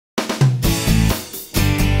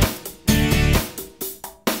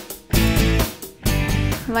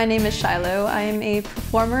My name is Shiloh. I am a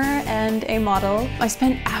performer and a model. I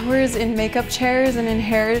spent hours in makeup chairs and in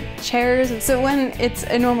hair chairs. So when it's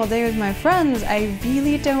a normal day with my friends, I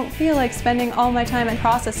really don't feel like spending all my time in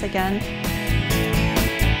process again.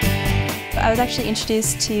 I was actually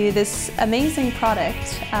introduced to this amazing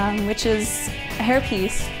product, which is a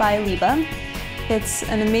hairpiece by Lieba. It's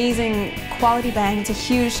an amazing quality bang. It's a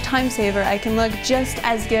huge time saver. I can look just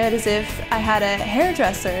as good as if I had a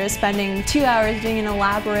hairdresser spending 2 hours doing an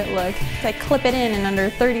elaborate look. I clip it in under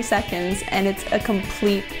 30 seconds and it's a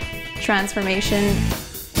complete transformation.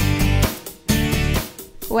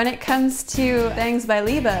 When it comes to bangs by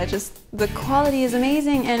Lieba, just the quality is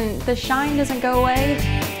amazing and the shine doesn't go away.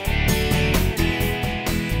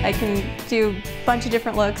 I can do a bunch of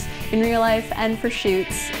different looks in real life and for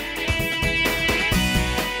shoots.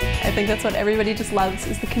 I think that's what everybody just loves,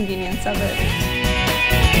 is the convenience of it.